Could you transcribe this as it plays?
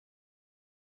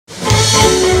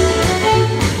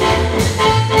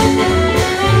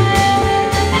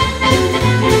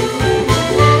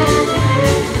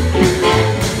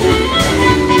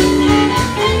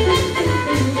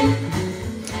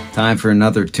Time for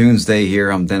another Tunesday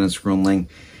here. I'm Dennis Grunling.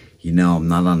 You know, I'm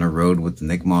not on the road with the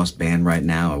Nick Moss Band right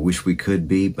now. I wish we could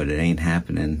be, but it ain't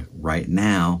happening right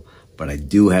now. But I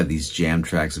do have these jam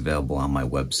tracks available on my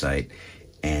website.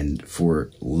 And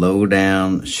for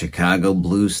low-down Chicago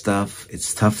blues stuff,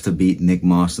 it's tough to beat Nick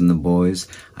Moss and the boys.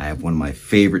 I have one of my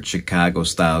favorite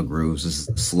Chicago-style grooves. This is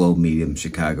a slow, medium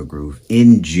Chicago groove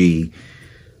in G.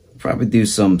 Probably do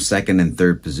some second and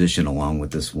third position along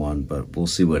with this one, but we'll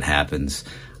see what happens.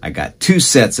 I got 2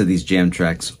 sets of these jam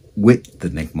tracks with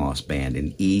the Nick Moss Band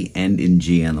in E and in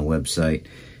G on the website.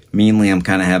 Mainly, I'm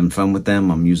kind of having fun with them.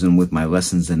 I'm using them with my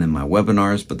lessons and in my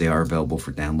webinars, but they are available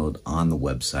for download on the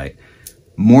website.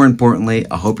 More importantly,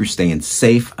 I hope you're staying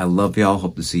safe. I love y'all.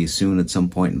 Hope to see you soon at some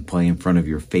point and play in front of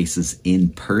your faces in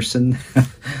person.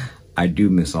 I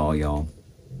do miss all y'all.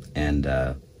 And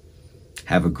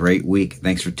have a great week.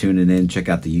 Thanks for tuning in. Check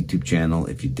out the YouTube channel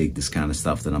if you dig this kind of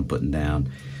stuff that I'm putting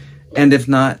down. And if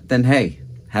not, then hey,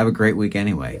 have a great week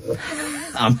anyway.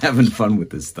 I'm having fun with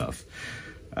this stuff.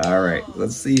 All right,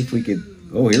 let's see if we could...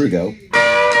 Oh, here we go.